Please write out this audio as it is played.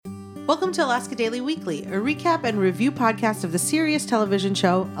Welcome to Alaska Daily Weekly, a recap and review podcast of the serious television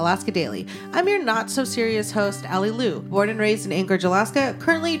show Alaska Daily. I'm your not-so-serious host, Allie Liu, born and raised in Anchorage, Alaska,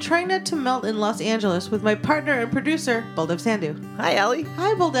 currently trying not to melt in Los Angeles with my partner and producer, Baldev Sandhu. Hi, Allie.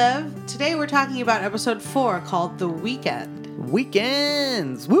 Hi, Baldev. Today we're talking about episode 4 called The Weekend.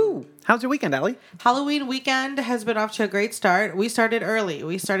 Weekends! Woo! How's your weekend, Allie? Halloween weekend has been off to a great start. We started early.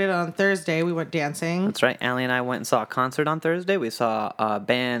 We started on Thursday. We went dancing. That's right. Allie and I went and saw a concert on Thursday. We saw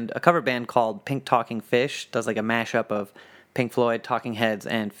a cover band called Pink Talking Fish. Does like a mashup of Pink Floyd, Talking Heads,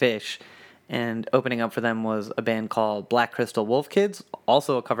 and Fish. And opening up for them was a band called Black Crystal Wolf Kids,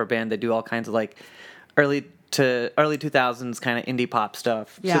 also a cover band. They do all kinds of like early 2000s kind of indie pop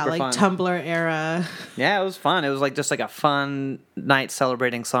stuff. Yeah, Super like fun. Tumblr era. Yeah, it was fun. It was like just like a fun night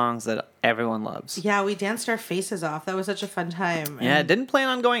celebrating songs that everyone loves. Yeah, we danced our faces off. That was such a fun time. Yeah, didn't plan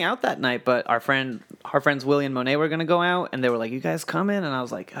on going out that night, but our friends Willie and Monet were going to go out, and they were like, you guys coming? And I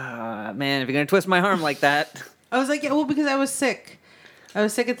was like, man, if you're going to twist my arm like that. I was like, yeah, well, because I was sick. I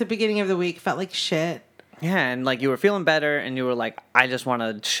was sick at the beginning of the week. Felt like shit. Yeah, and like you were feeling better, and you were like, I just want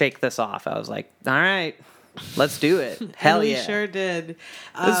to shake this off. I was like, all right, let's do it. Hell yeah. We sure did. It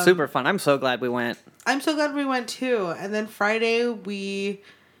was super fun. I'm so glad we went. I'm so glad we went too. And then Friday, we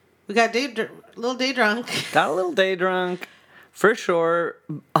got a little day drunk. Got a little day drunk. For sure.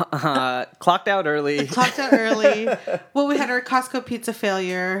 Clocked out early. Well, we had our Costco pizza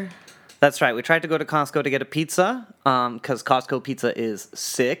failure. That's right. We tried to go to Costco to get a pizza because Costco pizza is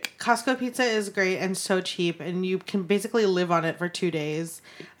sick. Costco pizza is great and so cheap, and you can basically live on it for 2 days.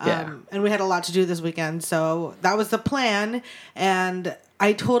 Yeah. And we had a lot to do this weekend, so that was the plan. And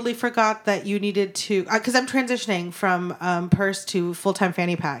I totally forgot that you needed to, because I'm transitioning from purse to full-time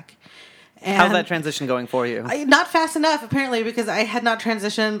fanny pack. And how's that transition going for you? Not fast enough, apparently, because I had not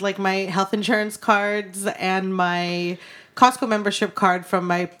transitioned like my health insurance cards and my Costco membership card from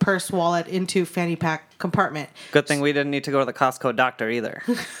my purse wallet into fanny pack compartment. Good thing we didn't need to go to the Costco doctor either.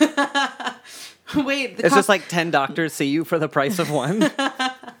 Wait, it's just like 10 doctors see you for the price of one.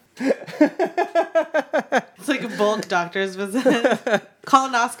 It's like a bulk doctor's visit.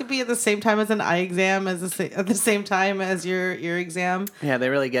 Colonoscopy at the same time as an eye exam, at the same time as your ear exam. Yeah, they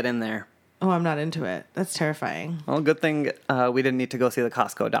really get in there. Oh, I'm not into it. That's terrifying. Well, good thing we didn't need to go see the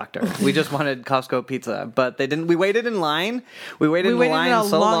Costco doctor. We just wanted Costco pizza, but they didn't. We waited in line. We waited in line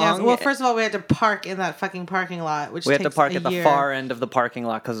so long. Well, first of all, we had to park in that fucking parking lot, which we takes had to park a at the year. far end of the parking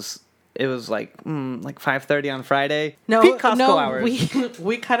lot because it was like 5:30 on Friday. Peak Costco hours.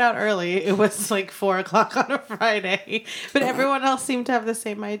 We cut out early. It was like 4:00 on a Friday, but everyone else seemed to have the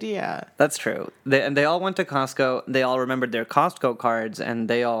same idea. That's true. They all went to Costco. They all remembered their Costco cards, and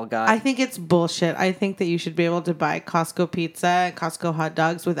they all got. I think it's bullshit. I think that you should be able to buy Costco pizza and Costco hot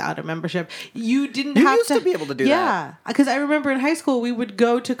dogs without a membership. You didn't have used to be able to do that. Yeah, because I remember in high school we would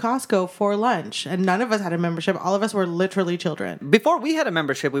go to Costco for lunch, and none of us had a membership. All of us were literally children. Before we had a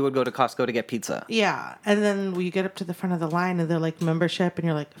membership, we would go to Costco to get pizza. Yeah, and then you get up to the front of the line and they're like membership, and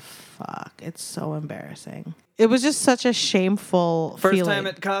you're like, fuck, it's so embarrassing. It was just such a shameful First feeling. time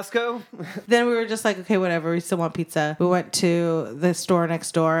at Costco? Then we were just like, okay, whatever, we still want pizza. We went to the store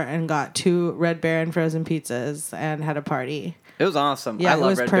next door and got 2 Red Baron frozen pizzas and had a party. It was awesome. Yeah, I love it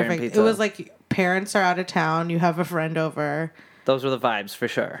was Red perfect. Baron pizza. It was like parents are out of town, you have a friend over. Those were the vibes for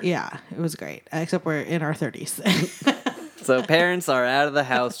sure. Yeah, it was great. Except we're in our 30s. So parents are out of the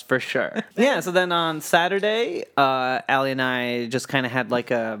house for sure. Yeah, so then on Saturday, Allie and I just kind of had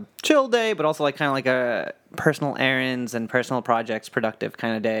like a chill day, but also like kind of like a personal errands and personal projects productive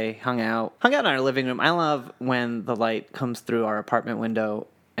kind of day. Hung out in our living room. I love when the light comes through our apartment window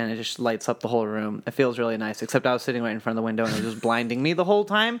and it just lights up the whole room. It feels really nice, except I was sitting right in front of the window and it was just blinding me the whole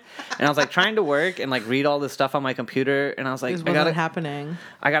time. And I was like trying to work and like read all this stuff on my computer, and I was like, This wasn't happening.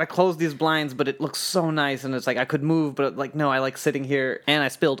 I gotta close these blinds, but it looks so nice, and it's like I could move, but like no, I like sitting here. And I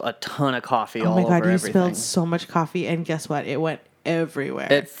spilled a ton of coffee all over everything. Oh my god, you spilled so much coffee, and guess what? It went everywhere.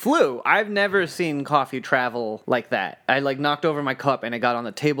 It flew. I've never seen coffee travel like that. I like knocked over my cup and it got on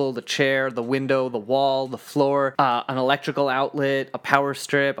the table, the chair, the window, the wall, the floor, an electrical outlet, a power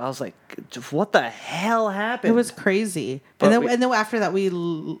strip. I was like, what the hell happened? It was crazy. And then after that we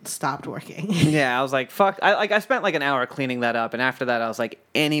stopped working. Yeah, I was like, fuck. I spent like an hour cleaning that up, and after that I was like,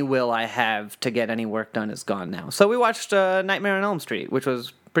 any will I have to get any work done is gone now. So we watched Nightmare on Elm Street, which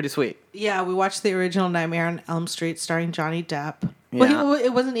was pretty sweet. Yeah, we watched the original Nightmare on Elm Street starring Johnny Depp. Yeah. Well,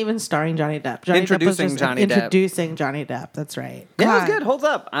 it wasn't even starring Johnny Depp. Johnny Depp was Introducing just Johnny Depp. Introducing Johnny Depp. That's right. Yeah, it was God. good. Holds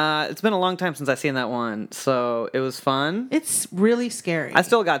up. It's been a long time since I've seen that one, so it was fun. It's really scary. I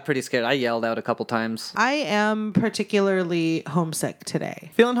still got pretty scared. I yelled out a couple times. I am particularly homesick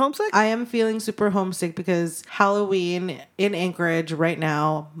today. Feeling homesick? I am feeling super homesick because Halloween in Anchorage right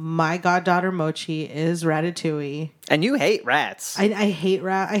now, my goddaughter Mochi is Ratatouille. And you hate rats. I hate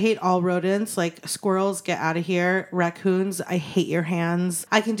I hate all rodents. Like squirrels, get out of here. Raccoons, I hate your hands.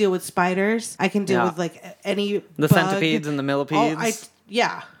 I can deal with spiders. I can deal Yeah. with like any The bug. centipedes and the millipedes.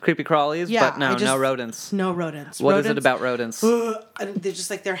 Yeah. Creepy crawlies, Yeah, but no rodents. No rodents. What is it about rodents? And they're just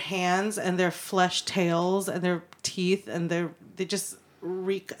like their hands and their flesh tails and their teeth and they just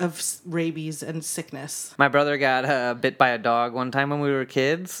reek of rabies and sickness. My brother got bit by a dog one time when we were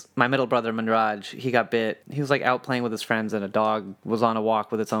kids. My middle brother, Manraj, he got bit. He was like out playing with his friends and a dog was on a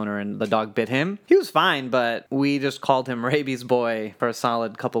walk with its owner and the dog bit him. He was fine, but we just called him Rabies Boy for a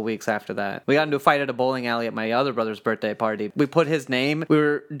solid couple weeks after that. We got into a fight at a bowling alley at my other brother's birthday party. We put his name. We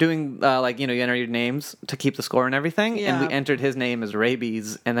were doing you enter your names to keep the score and everything. Yeah. And we entered his name as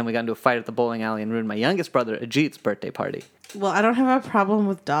Rabies. And then we got into a fight at the bowling alley and ruined my youngest brother, Ajit's birthday party. Well, I don't have a problem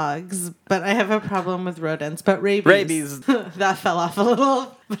with dogs, but I have a problem with rodents. But rabies. That fell off a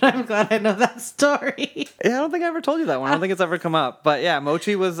little, but I'm glad I know that story. Yeah, I don't think I ever told you that one. I don't think it's ever come up. But yeah,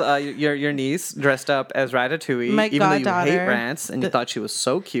 Mochi was your niece dressed up as Ratatouille, My even though you goddaughter. hate rats and you thought she was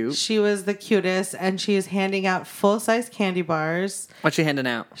so cute. She was the cutest, and she is handing out full-size candy bars. What's she handing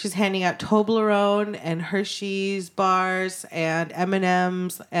out? She's handing out Toblerone and Hershey's bars and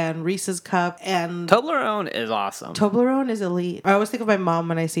M&M's and Reese's Cup and Toblerone is awesome. Toblerone is elite. I always think of my mom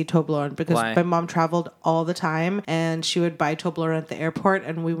when I see Toblerone because Why? my mom traveled all the time and she would buy Toblerone at the airport,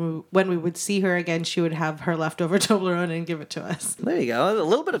 and when we would see her again, she would have her leftover Toblerone and give it to us. There you go. A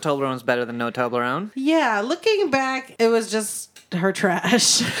little bit of Toblerone is better than no Toblerone. Yeah, looking back, it was just her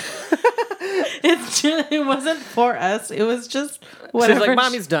trash. It wasn't for us. It was just whatever. She's like,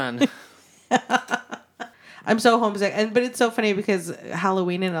 Mommy's done. I'm so homesick, but it's so funny because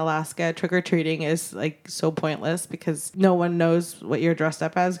Halloween in Alaska, trick or treating is like so pointless because no one knows what you're dressed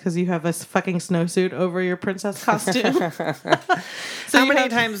up as because you have a fucking snowsuit over your princess costume. How many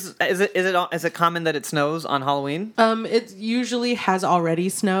times is it common that it snows on Halloween? It usually has already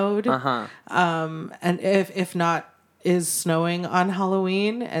snowed. And if not, is snowing on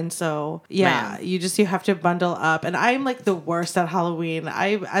Halloween, and so Man. you have to bundle up, and I'm like the worst at Halloween.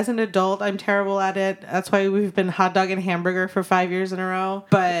 As an adult, I'm terrible at it. That's why we've been hot dog and hamburger for 5 years in a row,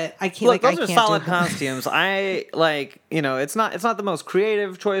 but I can't. Look, I those are can't solid do it. costumes. I like, it's not the most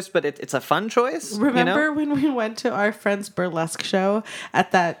creative choice, but it's a fun choice. Remember when we went to our friend's burlesque show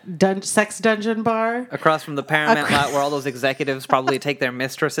at that sex dungeon bar? Across from the Paramount lot where all those executives probably take their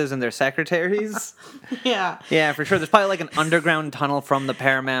mistresses and their secretaries. Yeah. Yeah, for sure. There's probably like an underground tunnel from the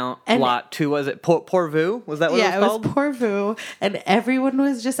Paramount lot to, was it Pourvu? Was that what it was called? Yeah, it was Pourvu, and everyone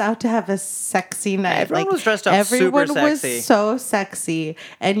was just out to have a sexy night. Everyone was dressed up super everyone sexy. was so sexy,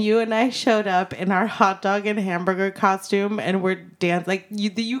 and you and I showed up in our hot dog and hamburger costume, and we're dancing. Like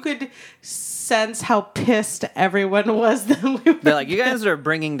you could sense how pissed everyone was that we were. They're like, you guys are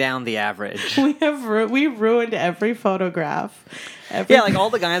bringing down the average. We ruined every photograph. Yeah, like all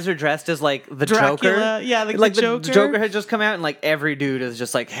the guys are dressed as like the Dracula. Joker. Yeah, like the Joker. The Joker had just come out, and like every dude is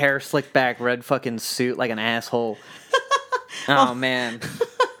just like hair slicked back, red fucking suit, like an asshole. Oh man.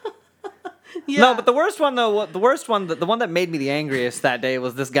 Yeah. No, but the worst one though, the one that made me the angriest that day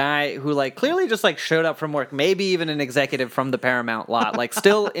was this guy who like clearly just like showed up from work, maybe even an executive from the Paramount lot, like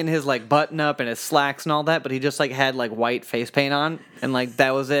still in his like button up and his slacks and all that, but he just like had like white face paint on, and like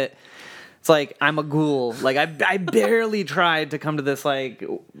that was it. It's like, I'm a ghoul. Like, I barely tried to come to this, like,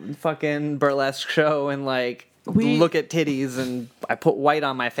 fucking burlesque show and, like, look at titties, and I put white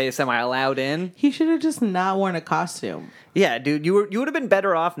on my face. Am I allowed in? He should have just not worn a costume. Yeah, dude, you would have been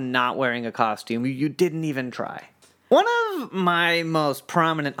better off not wearing a costume. You didn't even try. One of my most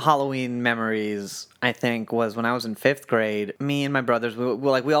prominent Halloween memories, I think, was when I was in 5th grade. Me and my brothers,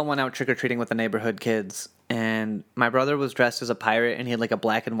 we all went out trick-or-treating with the neighborhood kids. And my brother was dressed as a pirate, and he had like a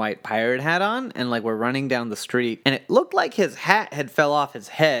black and white pirate hat on, and like we're running down the street, and it looked like his hat had fell off his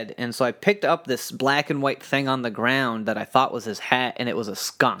head, and so I picked up this black and white thing on the ground that I thought was his hat, and it was a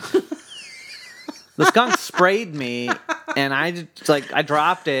skunk. The skunk sprayed me, and I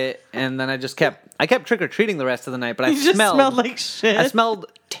dropped it, and then I kept trick-or-treating the rest of the night, but I smelled like shit. I smelled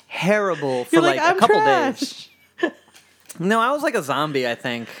terrible for You're like I'm a couple trash. days. No, I was like a zombie, I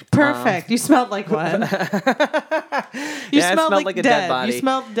think. Perfect. You smelled like one. You smelled like a dead. dead body. You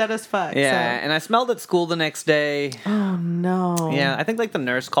smelled dead as fuck. Yeah, So. and I smelled at school the next day. Oh no. Yeah, I think like the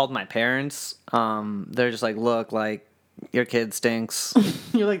nurse called my parents. They're just like, look, like your kid stinks.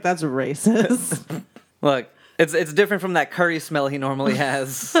 You're like, that's racist. Look, it's different from that curry smell he normally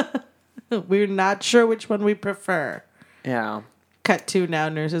has. We're not sure which one we prefer. Yeah. Cut to now,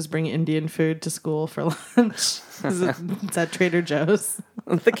 nurses bring Indian food to school for lunch. Is that Trader Joe's?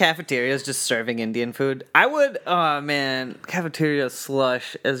 The cafeteria is just serving Indian food. I would, oh man, cafeteria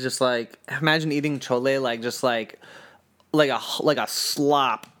slush is just like, imagine eating chole like a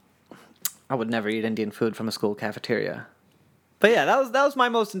slop. I would never eat Indian food from a school cafeteria. But yeah, that was my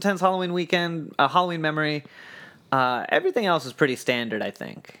most intense Halloween weekend, Halloween memory. Everything else is pretty standard, I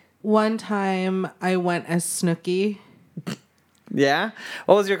think. One time I went as Snooki. Yeah?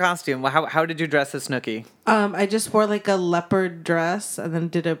 What was your costume? How did you dress as Snooki? I just wore like a leopard dress and then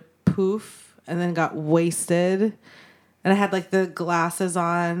did a poof and then got wasted. And I had like the glasses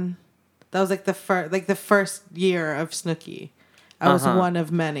on. That was like the first year of Snooki. I was one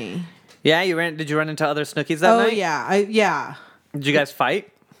of many. Yeah, did you run into other Snookies that night? Oh yeah. Yeah. Did you guys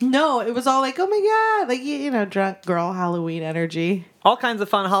fight? No, it was all like, oh my God, like, drunk girl Halloween energy. All kinds of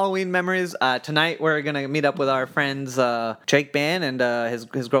fun Halloween memories. Tonight we're going to meet up with our friends Jake Ban and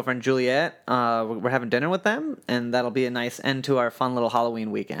his girlfriend Juliet. We're having dinner with them, and that'll be a nice end to our fun little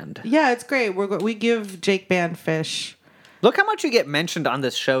Halloween weekend. Yeah, it's great. We give Jake Ban fish. Look how much you get mentioned on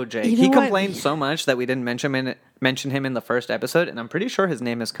this show, Jake. You know he what? complained so much that we didn't mention him in the first episode, and I'm pretty sure his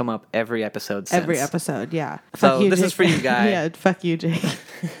name has come up every episode since. Every episode, yeah. So fuck you, this Jake is for you, guy. Yeah, fuck you, Jake.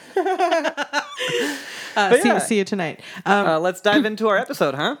 See you tonight. Let's dive into our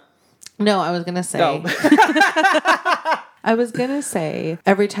episode, huh? No, I was gonna say. No. I was gonna say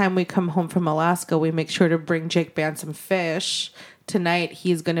every time we come home from Alaska, we make sure to bring Jake Ban some fish. Tonight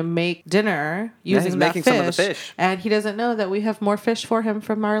he's gonna make dinner using that making fish, some of the fish, and he doesn't know that we have more fish for him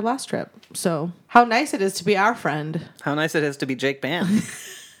from our last trip. So how nice it is to be our friend. How nice it is to be Jake Ban.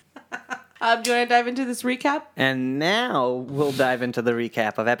 Do you want to dive into this recap? And now we'll dive into the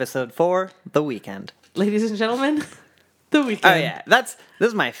recap of episode 4, The Weekend. Ladies and gentlemen, The Weekend. Oh yeah, this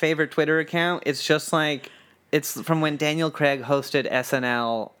is my favorite Twitter account. It's just like, it's from when Daniel Craig hosted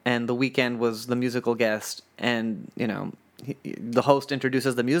SNL and The Weeknd was the musical guest, and the host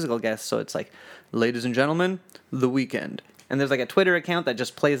introduces the musical guest, so it's like, ladies and gentlemen, The Weeknd. And there's like a Twitter account that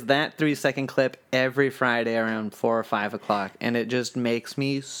just plays that 3-second clip every Friday around 4 or 5 o'clock, and it just makes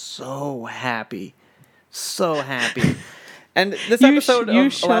me so happy. So happy. And this episode of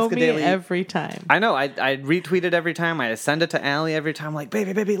Alaska Daily, every time. I know, I retweet it every time. I send it to Allie every time, like,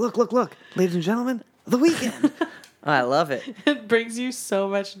 baby, look. Ladies and gentlemen, The Weeknd. I love it. It brings you so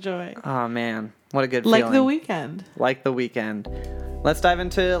much joy. Oh, man. What a good feeling. Like The Weeknd. Like The Weeknd. Let's dive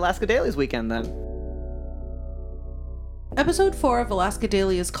into Alaska Daily's weekend then. Episode 4 of Alaska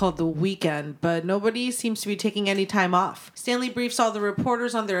Daily is called The Weekend, but nobody seems to be taking any time off. Stanley briefs all the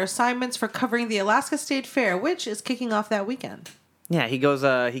reporters on their assignments for covering the Alaska State Fair, which is kicking off that weekend. Yeah, he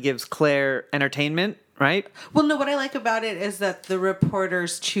gives Claire entertainment, right? Well, no, what I like about it is that the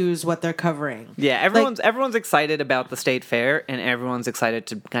reporters choose what they're covering. Yeah, everyone's excited about the state fair, and everyone's excited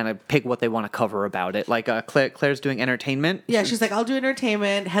to kind of pick what they want to cover about it. Like Claire's doing entertainment. Yeah, she's like, I'll do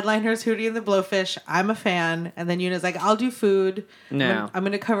entertainment. Headliners Hootie and the Blowfish. I'm a fan. And then Yuna's like, I'll do food. No. I'm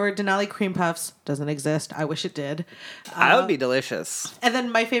going to cover Denali Cream Puffs. Doesn't exist. I wish it did. That would be delicious. And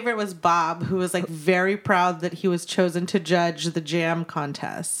then my favorite was Bob, who was like very proud that he was chosen to judge the jam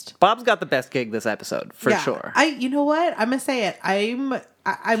contest. Bob's got the best gig this episode. For sure. You know what? I'm gonna say it. I'm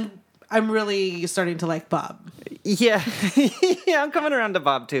really starting to like Bob. Yeah. Yeah, I'm coming around to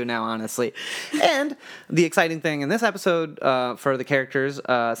Bob too now, honestly. And the exciting thing in this episode for the characters,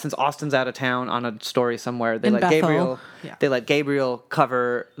 since Austin's out of town on a story somewhere, they let Gabriel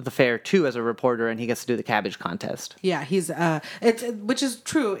cover the fair too as a reporter, and he gets to do the cabbage contest. Yeah, which is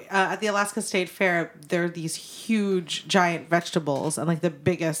true. At the Alaska State Fair, there are these huge, giant vegetables, and like the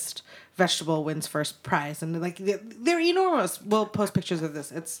biggest vegetable wins first prize, and like they're enormous. We'll post pictures of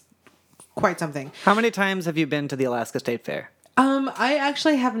this. It's quite something. How many times have you been to the Alaska State Fair? I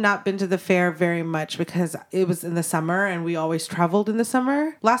actually have not been to the fair very much because it was in the summer and we always traveled in the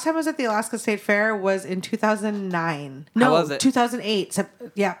summer. Last time I was at the Alaska State Fair was in 2009. How was it? 2008.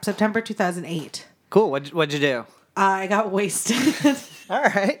 September 2008. Cool. What'd you do? I got wasted. All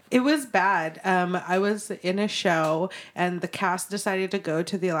right. It was bad. I was in a show and the cast decided to go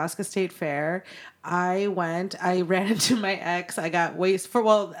to the Alaska State Fair. I went, I ran into my ex. I got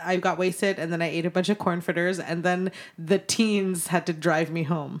wasted and then I ate a bunch of corn fritters and then the teens had to drive me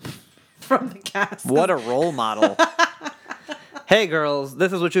home from the cast. What a role model. Hey girls,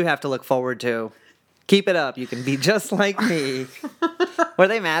 this is what you have to look forward to. Keep it up. You can be just like me. Were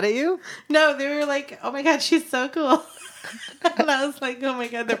they mad at you? No, they were like, oh my God, she's so cool. And I was like, oh my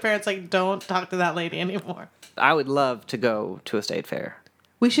God, their parents like, don't talk to that lady anymore. I would love to go to a state fair.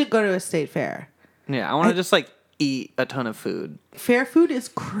 We should go to a state fair. Yeah, I want to just like eat a ton of food. Fair food is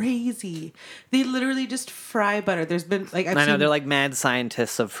crazy. They literally just fry butter. There's been like I know they're like mad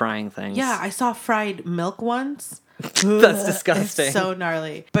scientists of frying things. Yeah, I saw fried milk once. That's disgusting. It's so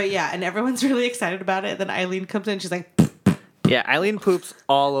gnarly. But yeah, and everyone's really excited about it. Then Eileen comes in, she's like, yeah, Eileen poops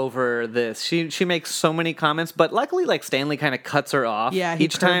all over this. She makes so many comments, but luckily, like Stanley kind of cuts her off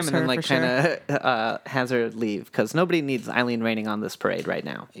each time, and then like kind of has her leave because nobody needs Eileen raining on this parade right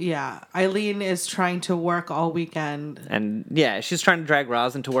now. Yeah, Eileen is trying to work all weekend, and yeah, she's trying to drag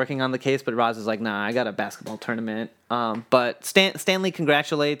Roz into working on the case, but Roz is like, "Nah, I got a basketball tournament." But Stanley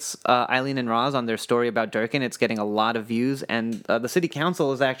congratulates Eileen and Roz on their story about Durkin. It's getting a lot of views, and the city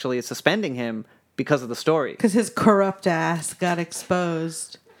council is actually suspending him because of the story. Because his corrupt ass got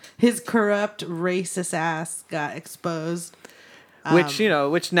exposed. His corrupt, racist ass got exposed.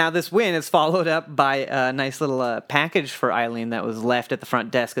 Which now this win is followed up by a nice little package for Eileen that was left at the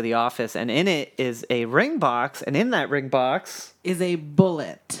front desk of the office. And in it is a ring box. And in that ring box is a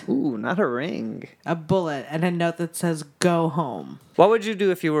bullet. Ooh, not a ring. A bullet and a note that says, go home. What would you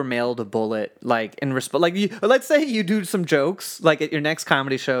do if you were mailed a bullet? Like, let's say you do some jokes, like at your next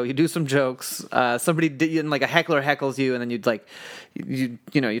comedy show, you do some jokes. Somebody like a heckler heckles you, and then you'd like, you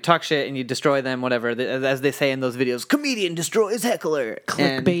talk shit and you destroy them, whatever. As they say in those videos, comedian destroys heckler.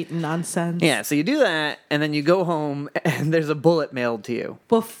 Clickbait and nonsense. Yeah, so you do that, and then you go home, and there's a bullet mailed to you.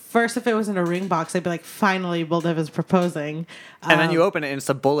 Well, first, if it was in a ring box, I'd be like, finally, Baldev is proposing. And then you open it, and it's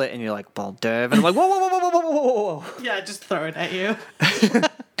a bullet, and you're like, Baldev. And I'm like, whoa, whoa, whoa, whoa, whoa, whoa, whoa. Yeah, just throw it at you.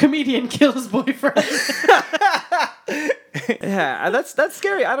 Comedian kills boyfriend. Yeah, that's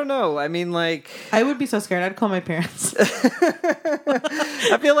scary. I don't know. I mean, like, I would be so scared. I'd call my parents.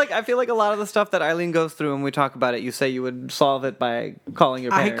 I feel like a lot of the stuff that Eileen goes through when we talk about it, you say you would solve it by calling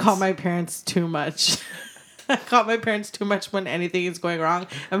your parents. I call my parents too much. I call my parents too much when anything is going wrong.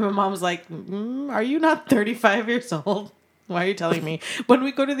 And my mom's like, are you not 35 years old? Why are you telling me? When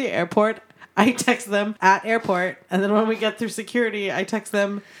we go to the airport, I text them at airport, and then when we get through security, I text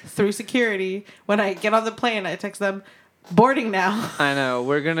them through security. When I get on the plane, I text them, boarding now. I know.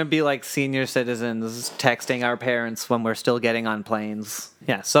 We're going to be like senior citizens texting our parents when we're still getting on planes.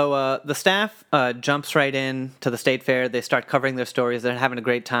 Yeah, so the staff jumps right in to the state fair. They start covering their stories. They're having a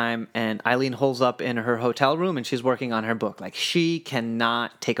great time, and Eileen holds up in her hotel room, and she's working on her book. Like, she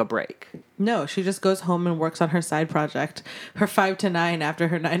cannot take a break. No, she just goes home and works on her side project, her 5 to 9 after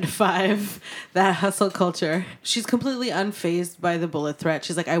her 9 to 5, that hustle culture. She's completely unfazed by the bullet threat.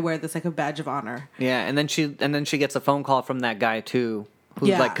 She's like, I wear this like a badge of honor. Yeah, and then she gets a phone call from that guy too, who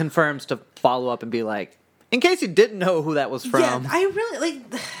like confirms to follow up and be like, in case you didn't know who that was from. Yeah, I really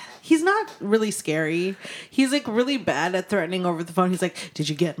like. He's not really scary. He's like really bad at threatening over the phone. He's like, did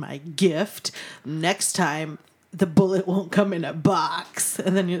you get my gift? Next time, the bullet won't come in a box.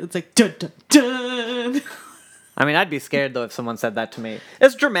 And then it's like, dun, dun, dun. I mean, I'd be scared, though, if someone said that to me.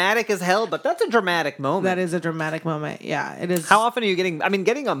 It's dramatic as hell, but that's a dramatic moment. That is a dramatic moment. Yeah, it is. How often are you getting... I mean,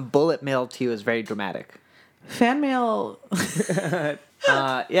 getting a bullet mailed to you is very dramatic. Fan mail...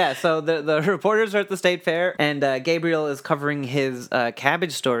 Yeah, so the reporters are at the state fair, and Gabriel is covering his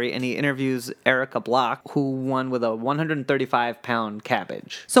cabbage story, and he interviews Erica Block, who won with a 135-pound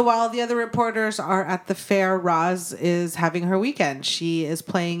cabbage. So while the other reporters are at the fair, Roz is having her weekend. She is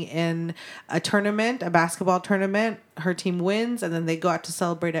playing in a tournament, a basketball tournament. Her team wins, and then they go out to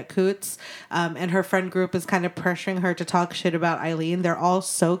celebrate at Coots. And her friend group is kind of pressuring her to talk shit about Eileen. They're all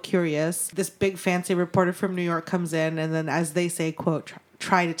so curious. This big fancy reporter from New York comes in, and then as they say, quote,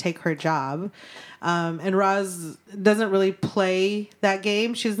 try to take her job. And Roz doesn't really play that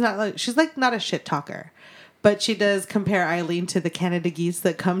game. She's not a shit talker. But she does compare Eileen to the Canada geese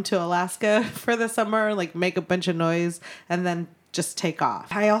that come to Alaska for the summer, like make a bunch of noise and then just take off.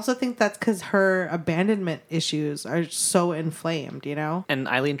 I also think that's because her abandonment issues are so inflamed, you know? And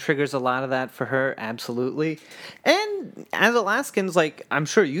Eileen triggers a lot of that for her, absolutely. And as Alaskans, like, I'm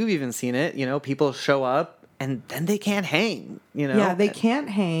sure you've even seen it, you know, people show up and then they can't hang, you know? Yeah, they can't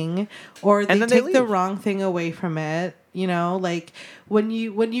hang, or they take the wrong thing away from it. You know, like when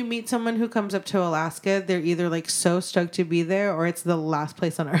you meet someone who comes up to Alaska, they're either like so stoked to be there or it's the last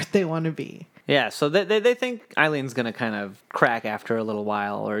place on earth they want to be. Yeah, so they think Eileen's going to kind of crack after a little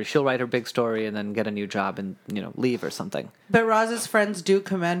while, or she'll write her big story and then get a new job and, you know, leave or something. But Roz's friends do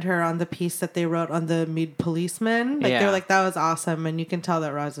commend her on the piece that they wrote on the Mead policeman. Like, they're like, that was awesome, and you can tell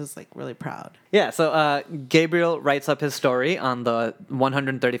that Roz is, like, really proud. Yeah, so Gabriel writes up his story on the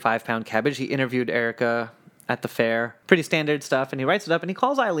 135-pound cabbage. He interviewed Erica at the fair. Pretty standard stuff. And he writes it up and he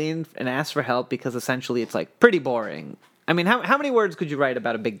calls Eileen and asks for help because essentially it's like pretty boring. I mean, how many words could you write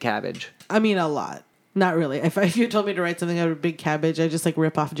about a big cabbage? I mean, a lot. Not really. If you told me to write something about a big cabbage, I'd just like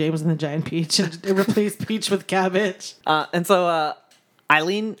rip off James and the Giant Peach and replace peach with cabbage. And so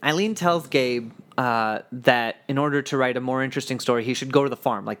Eileen tells Gabe that in order to write a more interesting story, he should go to the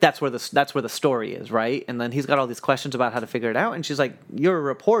farm. Like that's where the story is, right? And then he's got all these questions about how to figure it out. And she's like, "You're a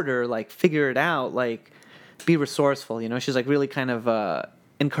reporter. Like, figure it out. Like, be resourceful." You know, she's like really kind of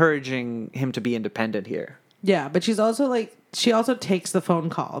encouraging him to be independent here. Yeah, but she's also like, she also takes the phone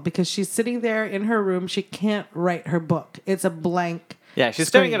call because she's sitting there in her room. She can't write her book. It's a blank. Yeah, she's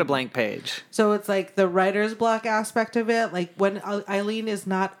staring at a blank page. So it's like the writer's block aspect of it. Like when Eileen is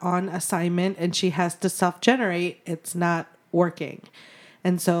not on assignment and she has to self-generate, it's not working.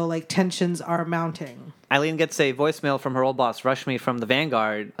 And so like tensions are mounting. Eileen gets a voicemail from her old boss, Rushmi from the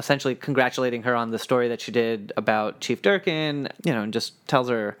Vanguard, essentially congratulating her on the story that she did about Chief Durkin, you know, and just tells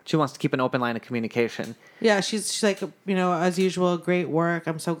her she wants to keep an open line of communication. Yeah, she's like, you know, as usual, great work.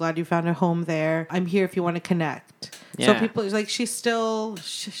 I'm so glad you found a home there. I'm here if you want to connect. Yeah. So people, like, she's still,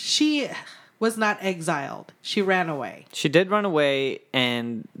 she was not exiled. She ran away. She did run away,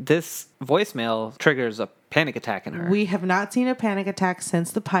 and this voicemail triggers a panic attack in her. We have not seen a panic attack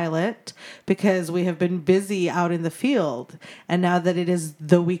since the pilot because we have been busy out in the field. And now that it is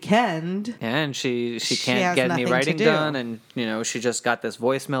the weekend... Yeah, and she can't get any writing done. And, you know, she just got this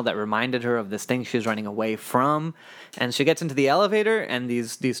voicemail that reminded her of this thing she was running away from. And she gets into the elevator, and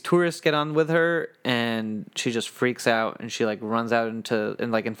these tourists get on with her, and she just freaks out, and she, like, runs out in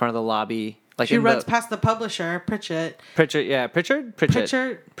front of the lobby. Like she runs past the publisher, Pritchett. Pritchett, yeah.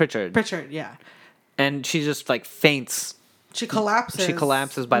 And she just, like, faints. She collapses. She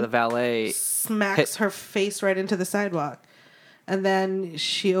collapses by the valet. Smacks her face right into the sidewalk. And then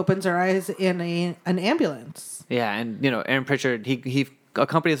she opens her eyes in an ambulance. Yeah, and, you know, Aaron Pritchard, he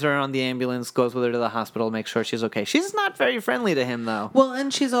accompanies her on the ambulance, goes with her to the hospital, makes sure she's okay. She's not very friendly to him, though. Well,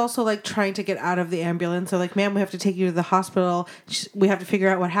 and she's also, like, trying to get out of the ambulance. So, like, ma'am, we have to take you to the hospital. We have to figure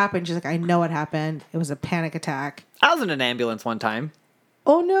out what happened. She's like, I know what happened. It was a panic attack. I was in an ambulance one time.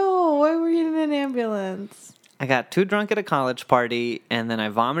 Oh, no. Why were you in an ambulance? I got too drunk at a college party, and then I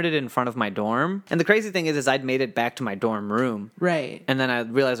vomited in front of my dorm. And the crazy thing is I'd made it back to my dorm room. Right. And then I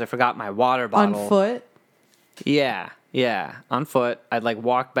realized I forgot my water bottle. On foot? Yeah, on foot. I'd, like,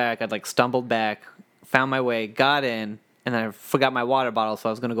 walked back. I'd, like, stumbled back, found my way, got in, and then I forgot my water bottle, so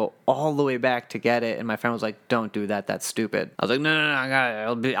I was going to go all the way back to get it. And my friend was like, "Don't do that. That's stupid." I was like, No, I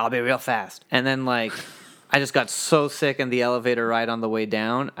got it. I'll be real fast. And then, like... I just got so sick in the elevator ride on the way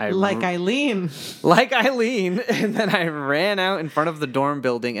down. Eileen. Like Eileen. And then I ran out in front of the dorm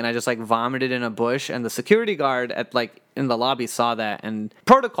building and I just like vomited in a bush. And the security guard at like in the lobby saw that. And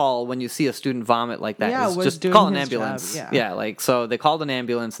protocol when you see a student vomit like that is just call an ambulance. Job, yeah, like so they called an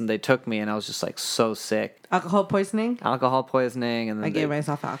ambulance and they took me and I was just like so sick. Alcohol poisoning, and then I gave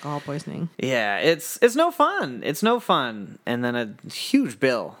myself alcohol poisoning. Yeah, it's no fun. It's no fun. And then a huge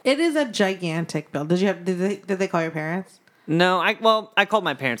bill. It is a gigantic bill. Did they call your parents? No, I called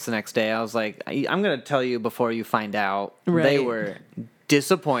my parents the next day. I was like, I'm going to tell you before you find out. Right. They were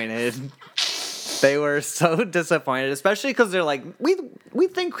disappointed. They were so disappointed, especially because they're like, we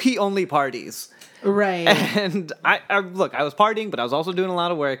think he only parties. Right. And I look, I was partying, but I was also doing a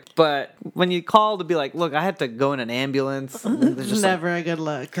lot of work. But when you call to be like, look, I had to go in an ambulance. It's just never a good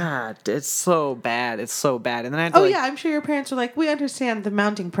look. God, it's so bad. It's so bad. And then I had to yeah, I'm sure your parents were like, we understand the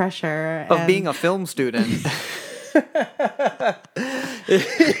mounting pressure. Of being a film student.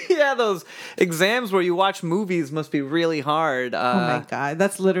 Yeah, those exams where you watch movies must be really hard. Oh my God.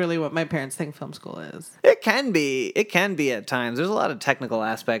 That's literally what my parents think film school is. It can be at times. There's a lot of technical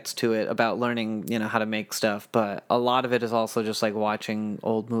aspects to it about learning, you know, how to make stuff, but a lot of it is also just like watching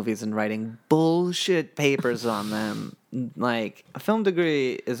old movies and writing bullshit papers on them. Like, a film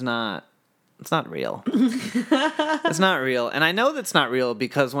degree is not... It's not real. It's not real. And I know that's not real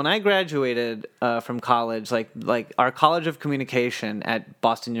because when I graduated from college, like our College of Communication at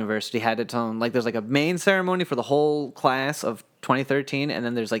Boston University had its own, like there's like a main ceremony for the whole class of 2013, and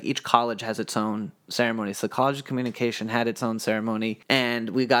then there's like each college has its own ceremony. So the College of Communication had its own ceremony,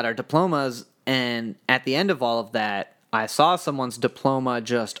 and we got our diplomas, and at the end of all of that, I saw someone's diploma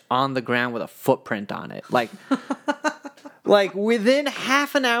just on the ground with a footprint on it. Like within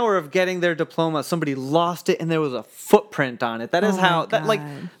half an hour of getting their diploma, somebody lost it and there was a footprint on it. That is that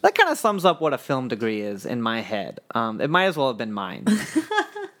kind of sums up what a film degree is in my head. It might as well have been mine.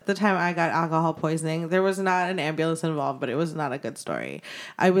 The time I got alcohol poisoning, there was not an ambulance involved, but it was not a good story.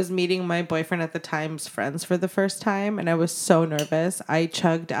 I was meeting my boyfriend at the time's friends for the first time, and I was so nervous. I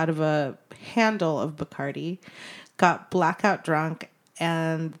chugged out of a handle of Bacardi, got blackout drunk,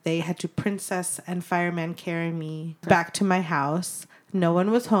 and they had to princess and fireman carry me back to my house. No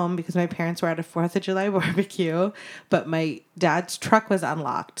one was home because my parents were at a 4th of July barbecue, but my dad's truck was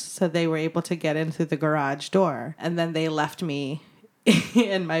unlocked, so they were able to get in through the garage door. And then they left me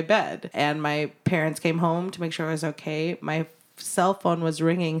in my bed, and my parents came home to make sure I was okay. My cell phone was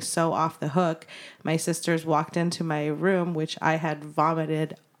ringing so off the hook. My sisters walked into my room, which I had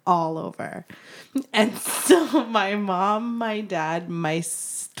vomited all over. And so my mom, my dad, my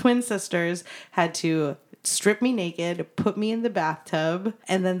twin sisters had to strip me naked, put me in the bathtub,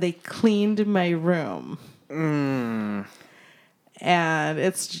 and then they cleaned my room. And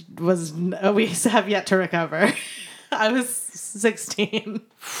we have yet to recover. I was 16.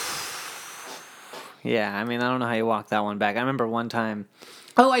 Yeah, I mean, I don't know how you walk that one back. I remember one time.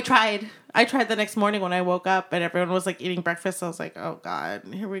 Oh, I tried. I tried the next morning when I woke up and everyone was like eating breakfast. I was like, oh God,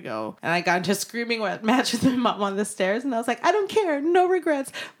 here we go. And I got into a screaming match with my mom on the stairs. And I was like, I don't care. No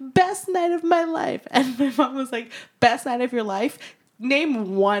regrets. Best night of my life. And my mom was like, best night of your life?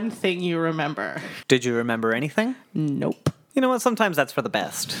 Name one thing you remember. Did you remember anything? Nope. You know what? Sometimes that's for the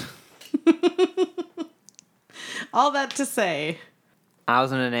best. All that to say, I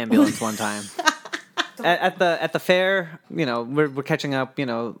was in an ambulance one time. At the fair, you know, we're catching up, you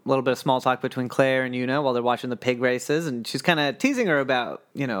know, a little bit of small talk between Claire and Una while they're watching the pig races, and she's kind of teasing her about,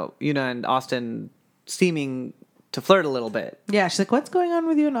 you know, Una and Austin seeming to flirt a little bit. Yeah, she's like, what's going on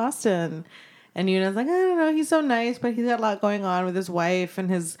with you and Austin? And Una's like, I don't know, he's so nice, but he's got a lot going on with his wife and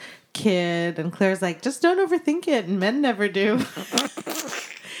his kid. And Claire's like, just don't overthink it, and men never do.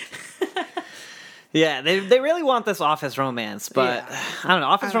 Yeah, they really want this office romance, but yeah. I don't know.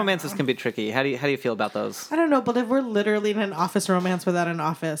 Office romances can be tricky. How do you feel about those? I don't know, but if we're literally in an office romance without an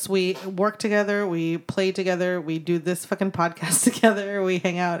office, we work together, we play together, we do this fucking podcast together, we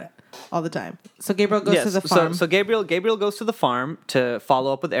hang out all the time. So Gabriel goes to the farm. So Gabriel goes to the farm to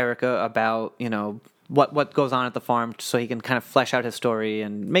follow up with Erica about, you know, what goes on at the farm, so he can kind of flesh out his story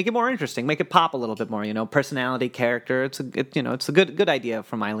and make it more interesting, make it pop a little bit more. You know, personality, character. It's a good idea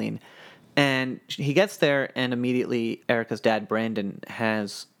from Eileen. And he gets there, and immediately Erica's dad, Brandon,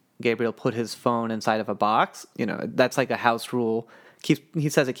 has Gabriel put his phone inside of a box. You know, that's like a house rule. He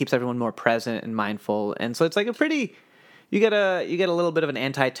says it keeps everyone more present and mindful. And so it's like a pretty... You get a little bit of an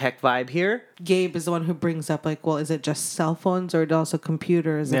anti-tech vibe here. Gabe is the one who brings up, like, well, is it just cell phones or also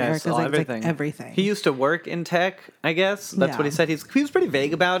computers? And Erica's like, everything. It's like everything. He used to work in tech, I guess. That's what he said. He was pretty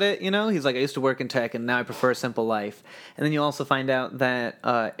vague about it, you know? He's like, I used to work in tech, and now I prefer a simple life. And then you also find out that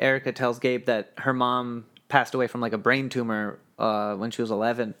Erica tells Gabe that her mom passed away from, like, a brain tumor when she was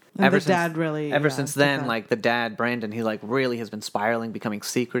 11. And ever since then, like, the dad, Brandon, he, like, really has been spiraling, becoming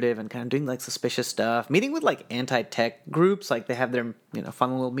secretive and kind of doing, like, suspicious stuff. Meeting with, like, anti-tech groups. Like, they have their, you know,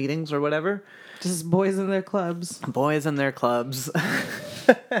 fun little meetings or whatever. Just boys in their clubs. Boys in their clubs.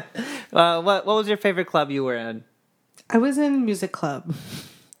 What was your favorite club you were in? I was in music club.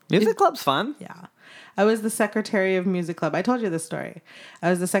 Music club's fun. Yeah. I was the secretary of music club. I told you this story.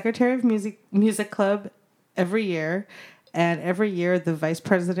 I was the secretary of music club every year. And every year, the vice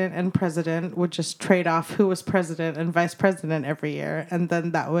president and president would just trade off who was president and vice president every year. And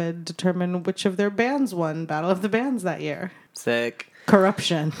then that would determine which of their bands won Battle of the Bands that year. Sick.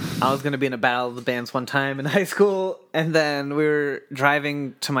 Corruption. I was going to be in a Battle of the Bands one time in high school. And then we were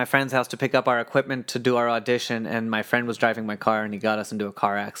driving to my friend's house to pick up our equipment to do our audition. And my friend was driving my car, and he got us into a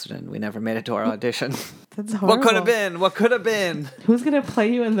car accident. We never made it to our audition. That's horrible. What could have been? Who's going to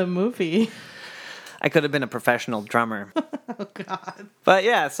play you in the movie? I could have been a professional drummer. Oh, God. But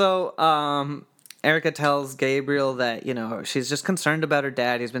yeah, so Erica tells Gabriel that, you know, she's just concerned about her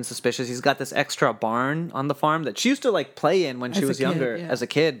dad. He's been suspicious. He's got this extra barn on the farm that she used to, like, play in when she was younger as a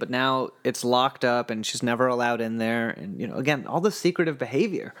kid. But now it's locked up, and she's never allowed in there. And, you know, again, all this secretive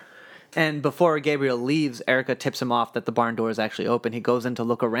behavior. And before Gabriel leaves, Erica tips him off that the barn door is actually open. He goes in to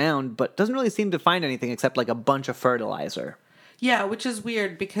look around, but doesn't really seem to find anything except, like, a bunch of fertilizer. Yeah, which is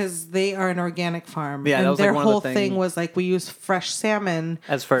weird because they are an organic farm. Yeah, and that was their like whole thing was like, we use fresh salmon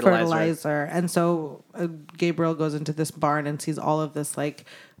as fertilizer. And so Gabriel goes into this barn and sees all of this like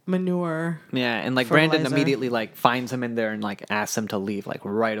manure. Yeah, and like Brandon immediately like finds him in there and like asks him to leave like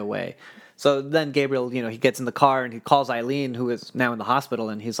right away. So then Gabriel, you know, he gets in the car and he calls Eileen, who is now in the hospital,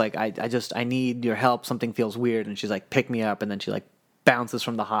 and he's like, I need your help. Something feels weird. And she's like, pick me up. And then she like bounces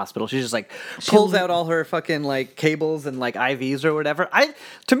from the hospital. She's just like pulls out all her fucking like cables and like IVs or whatever.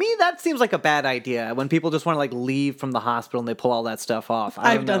 To me that seems like a bad idea when people just want to like leave from the hospital and they pull all that stuff off.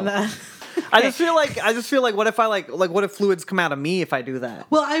 I've done that. I just feel like what if I like what if fluids come out of me if I do that?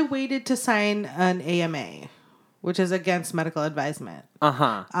 Well, I waited to sign an AMA. which is against medical advisement.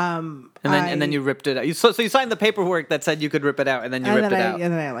 And then you ripped it out. So you signed the paperwork that said you could rip it out, and then you ripped it out.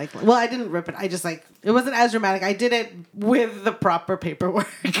 And then I didn't rip it. I just it wasn't as dramatic. I did it with the proper paperwork.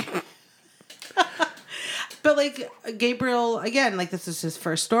 But Gabriel, again, this is his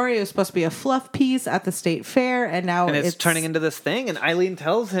first story. It was supposed to be a fluff piece at the state fair, and now it's turning into this thing. And Eileen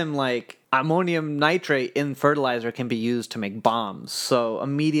tells him ammonium nitrate in fertilizer can be used to make bombs. So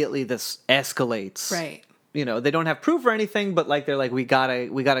immediately this escalates. Right. They don't have proof or anything, but they're we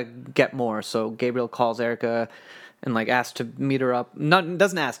gotta get more. So Gabriel calls Erica and asks to meet her up.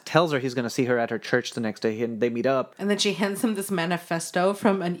 Doesn't ask, tells her he's gonna see her at her church the next day, and they meet up. And then she hands him this manifesto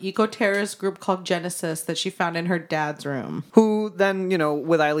from an eco-terrorist group called Genesis that she found in her dad's room. Who then,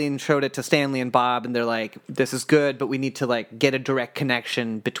 with Eileen, showed it to Stanley and Bob, and they're like, this is good, but we need to get a direct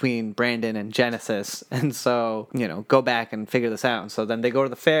connection between Brandon and Genesis. And so, go back and figure this out. And so then they go to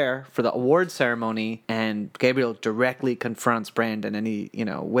the fair for the award ceremony, and Gabriel directly confronts Brandon, and he,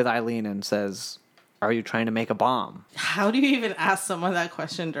 with Eileen, and says, are you trying to make a bomb? How do you even ask someone that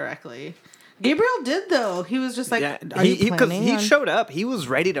question directly? Gabriel did, though. He was just he showed up. He was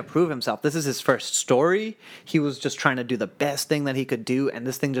ready to prove himself. This is his first story. He was just trying to do the best thing that he could do, and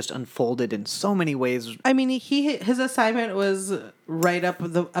this thing just unfolded in so many ways. I mean, his assignment was write up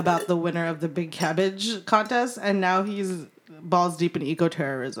about the winner of the Big Cabbage contest, and now he's balls deep in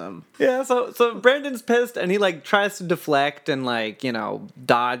eco-terrorism. Yeah, so Brandon's pissed, and he tries to deflect and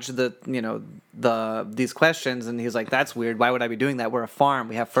dodge these questions, and he's like, that's weird, why would I be doing that? We're a farm,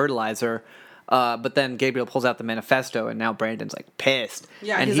 we have fertilizer. But then Gabriel pulls out the manifesto, and now Brandon's pissed.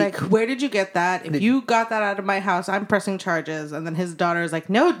 Yeah, and he's like, where did you get that? If you got that out of my house, I'm pressing charges. And then his daughter is like,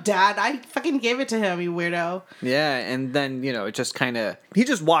 no, Dad, I fucking gave it to him, you weirdo. Yeah, and then, it just kind of, he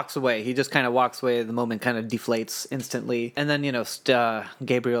just walks away. He just kind of walks away. The moment kind of deflates instantly. And then,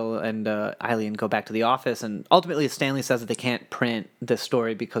 Gabriel and Eileen go back to the office, and ultimately Stanley says that they can't print this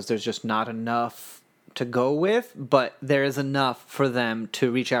story because there's just not enough to go with, but there is enough for them to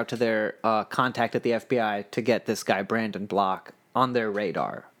reach out to their contact at the FBI to get this guy Brandon Block on their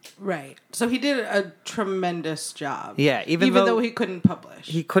radar. Right. So he did a tremendous job. Yeah, even though he couldn't publish.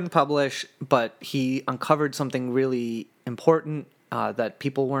 He couldn't publish, but he uncovered something really important that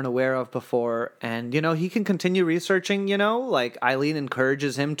people weren't aware of before. And, he can continue researching, Eileen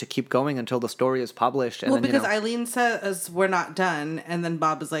encourages him to keep going until the story is published. And because Eileen says we're not done, and then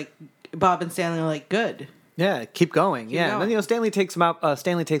Bob and Stanley are like, good. Yeah, keep going. Going. And then Stanley takes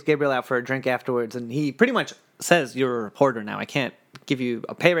Gabriel out for a drink afterwards, and he pretty much says, "You're a reporter now. I can't give you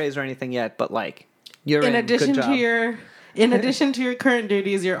a pay raise or anything yet, but you're in addition good job." In addition to your current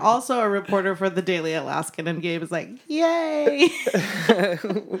duties, you're also a reporter for the Daily Alaskan. And Gabe is like, yay!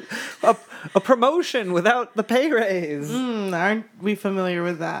 a promotion without the pay raise. Aren't we familiar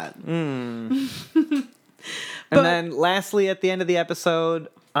with that? And then lastly, at the end of the episode,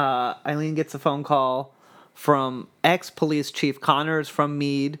 Eileen gets a phone call from ex-police chief Connors from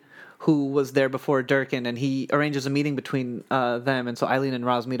Meade, who was there before Durkin, and he arranges a meeting between them. And so Eileen and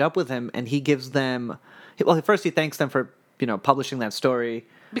Roz meet up with him, and he gives them... Well, first he thanks them for, publishing that story.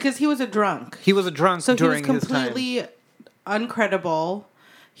 Because he was a drunk. He was a drunk during his time. So he was completely uncredible.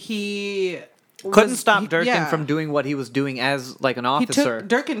 He... Couldn't stop Durkin from doing what he was doing as an officer.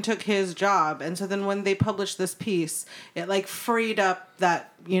 Durkin took his job, and so then when they published this piece, it freed up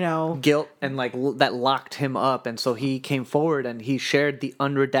that guilt and that locked him up, and so he came forward and he shared the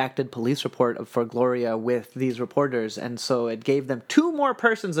unredacted police report for Gloria with these reporters, and so it gave them two more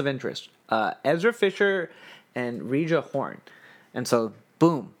persons of interest, Ezra Fisher and Regia Horn, and so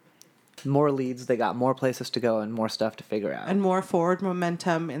boom. More leads, they got more places to go and more stuff to figure out. And more forward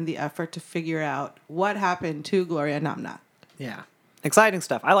momentum in the effort to figure out what happened to Gloria Namnat. Yeah. Exciting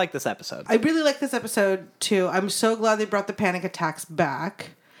stuff. I like this episode. I really like this episode, too. I'm so glad they brought the panic attacks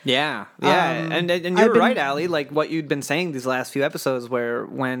back. Yeah. And you're right, Allie. What you'd been saying these last few episodes where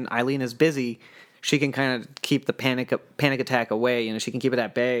when Eileen is busy, she can kind of keep the panic attack away. She can keep it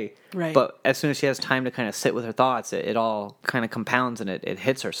at bay. Right. But as soon as she has time to kind of sit with her thoughts, it all kind of compounds and it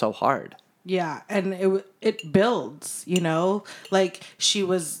hits her so hard. Yeah, and it builds, she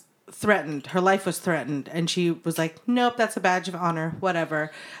was threatened. Her life was threatened, and she was like, nope, that's a badge of honor,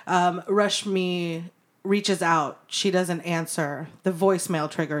 whatever. Rashmi reaches out. She doesn't answer. The voicemail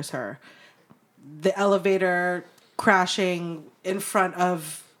triggers her. The elevator crashing in front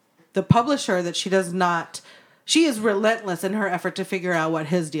of the publisher that she is relentless in her effort to figure out what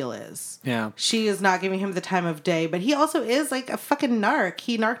his deal is. Yeah. She is not giving him the time of day, but he also is a fucking narc.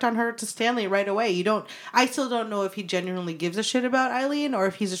 He narked on her to Stanley right away. I still don't know if he genuinely gives a shit about Eileen or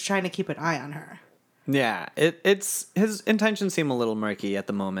if he's just trying to keep an eye on her. Yeah. It's his intentions seem a little murky at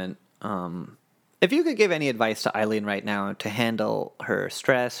the moment. If you could give any advice to Eileen right now to handle her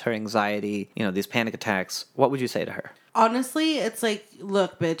stress, her anxiety, these panic attacks, what would you say to her? Honestly, it's like,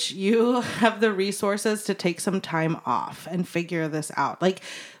 look, bitch, you have the resources to take some time off and figure this out. Like,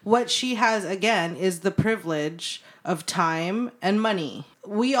 what she has, again, is the privilege of time and money.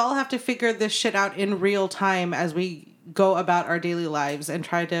 We all have to figure this shit out in real time as we go about our daily lives and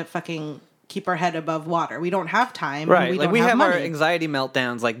try to fucking keep our head above water. We don't have time. Right. We like don't we have money. our anxiety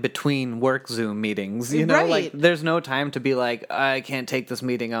meltdowns like between work Zoom meetings, Like Right. there's no time to be like, I can't take this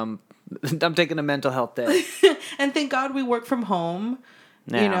meeting. I'm taking a mental health day. And thank God we work from home.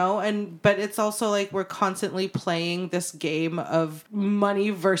 Yeah. But it's also like we're constantly playing this game of money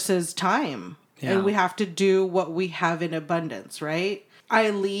versus time. Yeah. And we have to do what we have in abundance, right?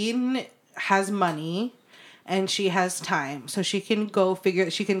 Eileen has money and she has time. So she can go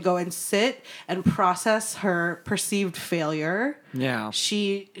and sit and process her perceived failure. Yeah.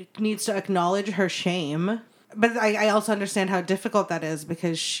 She needs to acknowledge her shame. But I also understand how difficult that is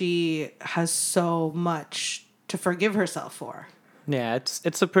because she has so much to forgive herself for. Yeah,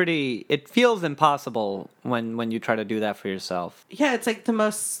 it feels impossible when you try to do that for yourself. Yeah, it's like the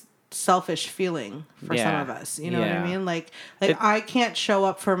most selfish feeling for some of us. You know what I mean? Like I can't show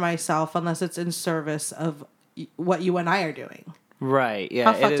up for myself unless it's in service of what you and I are doing. Right. Yeah.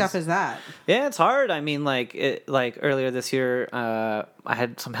 How fucked up is that? Yeah, it's hard. I mean, like earlier this year, I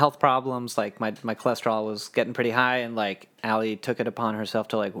had some health problems. Like my cholesterol was getting pretty high, and like Allie took it upon herself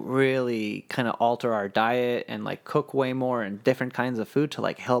to like really kind of alter our diet and like cook way more and different kinds of food to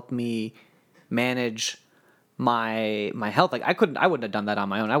like help me manage my health. Like I wouldn't have done that on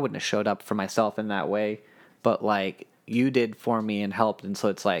my own. I wouldn't have showed up for myself in that way. But like you did for me and helped, and so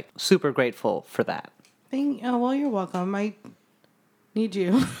it's like super grateful for that. Well, you're welcome. I need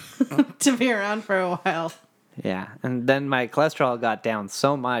you to be around for a while. Yeah, and then my cholesterol got down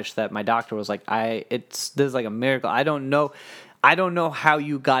so much that my doctor was like, this is like a miracle. I don't know how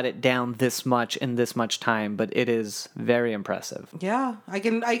you got it down this much in this much time, but it is very impressive." Yeah, I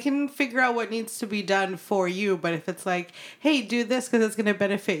can figure out what needs to be done for you, but if it's like, hey, do this because it's going to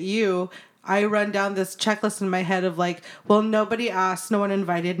benefit you, I run down this checklist in my head of like, well, nobody asked, no one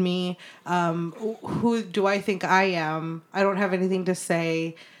invited me. Who do I think I am? I don't have anything to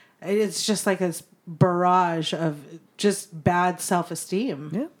say. It's just like a barrage of just bad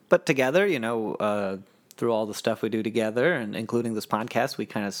self-esteem. Yeah, but together, through all the stuff we do together, and including this podcast, we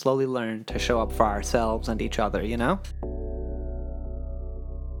kind of slowly learn to show up for ourselves and each other,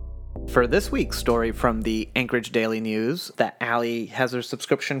 For this week's story from the Anchorage Daily News that Allie has her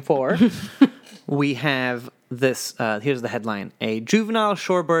subscription for, we have this, here's the headline. A juvenile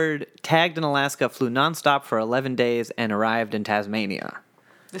shorebird tagged in Alaska flew nonstop for 11 days and arrived in Tasmania.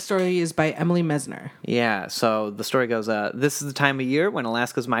 The story is by Emily Mesner. Yeah, so the story goes, this is the time of year when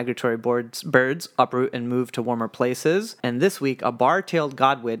Alaska's migratory birds uproot and move to warmer places. And this week, a bar-tailed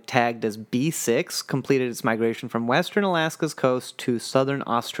godwit tagged as B6 completed its migration from western Alaska's coast to southern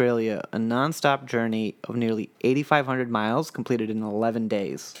Australia, a nonstop journey of nearly 8,500 miles completed in 11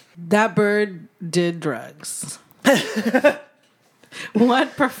 days. That bird did drugs.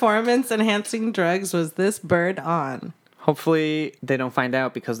 What performance-enhancing drugs was this bird on? Hopefully they don't find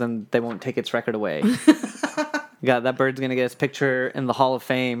out because then they won't take its record away. Yeah, that bird's going to get its picture in the Hall of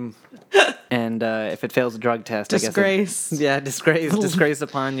Fame. And if it fails a drug test, disgrace. I guess disgrace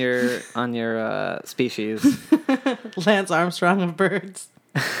upon your species. Lance Armstrong of birds.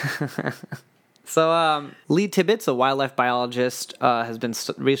 So Lee Tibbetts, a wildlife biologist, has been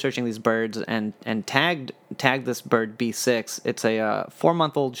researching these birds and tagged this bird B6. It's a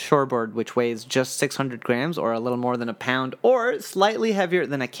 4-month-old shorebird which weighs just 600 grams or a little more than a pound or slightly heavier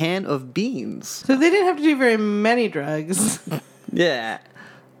than a can of beans. So they didn't have to do very many drugs. Yeah.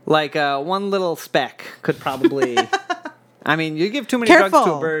 Like one little speck could probably... I mean, you give too many drugs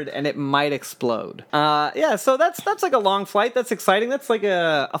to a bird and it might explode. Yeah, so that's like a long flight. That's exciting. That's like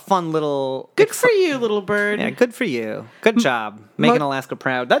a fun little... Good for you, little bird. Yeah, good for you. Good job. Making Alaska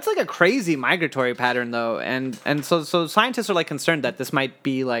proud. That's like a crazy migratory pattern, though. And so scientists are like concerned that this might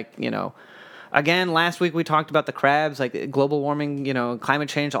be like, again, last week we talked about the crabs, like global warming, climate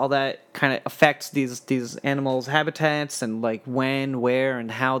change, all that kind of affects these animals' habitats and like when, where, and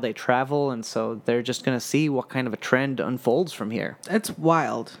how they travel. And so they're just going to see what kind of a trend unfolds from here. That's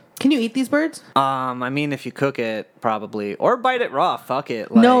wild. Can you eat these birds? I mean, if you cook it, probably. Or bite it raw. Fuck it.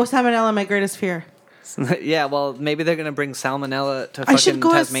 No, salmonella, my greatest fear. Yeah, well, maybe they're going to bring salmonella to fucking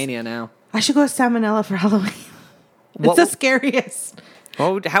Tasmania now. I should go as salmonella for Halloween. It's the scariest.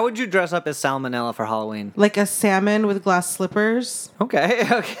 Well, how would you dress up as salmonella for Halloween? Like a salmon with glass slippers. Okay.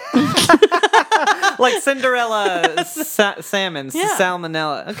 Like Cinderella salmon, Yeah.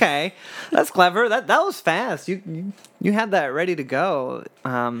 salmonella. Okay, that's clever. That was fast. You had that ready to go.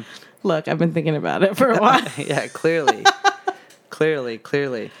 Look, I've been thinking about it for a while. Yeah, clearly.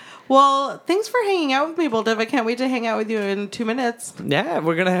 Well, thanks for hanging out with me, Boldiv. I can't wait to hang out with you in 2 minutes. Yeah,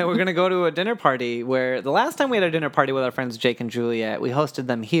 we're gonna go to a dinner party where the last time we had a dinner party with our friends Jake and Juliet, we hosted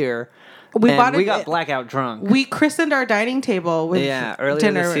them here. We got blackout drunk. We christened our dining table with earlier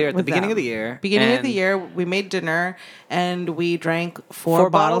dinner this year, at the with beginning them. of the year. Beginning of the year, we made dinner and we drank four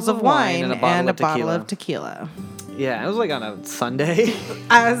bottles of wine and a bottle of tequila. Yeah, it was like on a Sunday.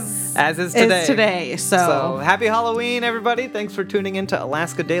 As is today. Is today. So happy Halloween, everybody. Thanks for tuning in to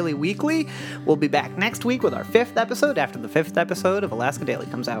Alaska Daily Weekly. We'll be back next week with our 5th episode after the 5th episode of Alaska Daily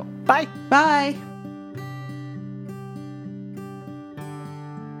comes out. Bye. Bye.